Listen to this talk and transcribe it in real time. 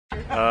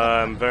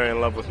I'm very in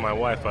love with my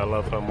wife. I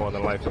love her more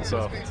than life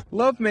itself.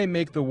 Love may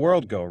make the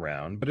world go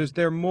round, but is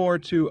there more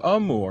to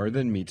amour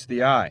than meets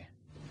the eye?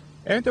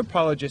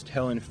 Anthropologist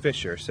Helen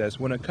Fisher says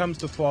when it comes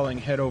to falling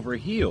head over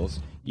heels,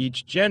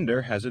 each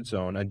gender has its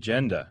own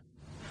agenda.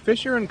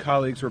 Fisher and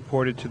colleagues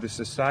reported to the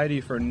Society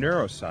for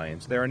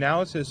Neuroscience their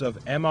analysis of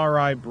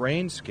MRI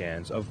brain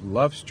scans of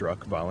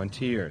love-struck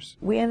volunteers.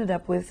 We ended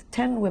up with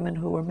 10 women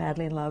who were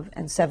madly in love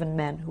and 7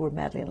 men who were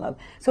madly in love.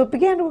 So it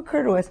began to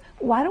occur to us,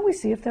 why don't we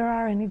see if there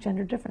are any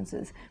gender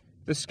differences?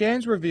 The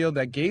scans revealed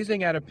that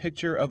gazing at a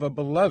picture of a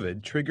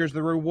beloved triggers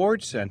the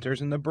reward centers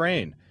in the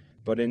brain.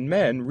 But in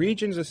men,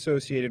 regions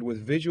associated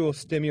with visual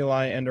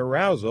stimuli and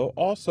arousal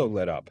also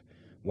lit up,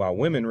 while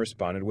women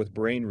responded with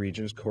brain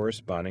regions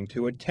corresponding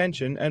to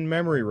attention and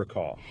memory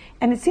recall.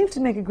 And it seems to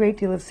make a great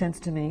deal of sense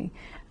to me.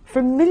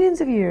 For millions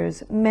of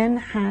years, men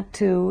had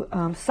to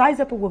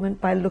size up a woman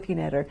by looking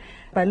at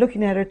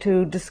her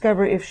to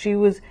discover if she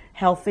was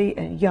healthy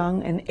and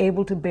young and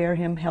able to bear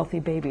him healthy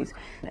babies.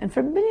 And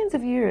for millions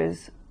of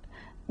years,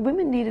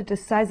 women needed to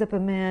size up a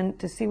man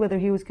to see whether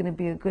he was going to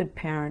be a good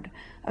parent,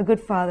 a good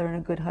father, and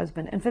a good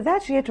husband. And for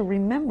that, she had to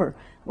remember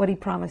what he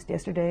promised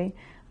yesterday.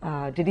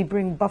 Did he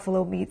bring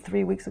buffalo meat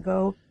 3 weeks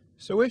ago?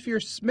 So if you're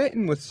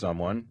smitten with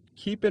someone,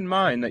 keep in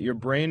mind that your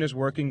brain is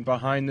working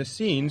behind the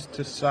scenes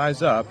to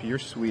size up your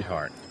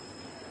sweetheart.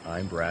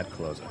 I'm Brad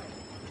Closa.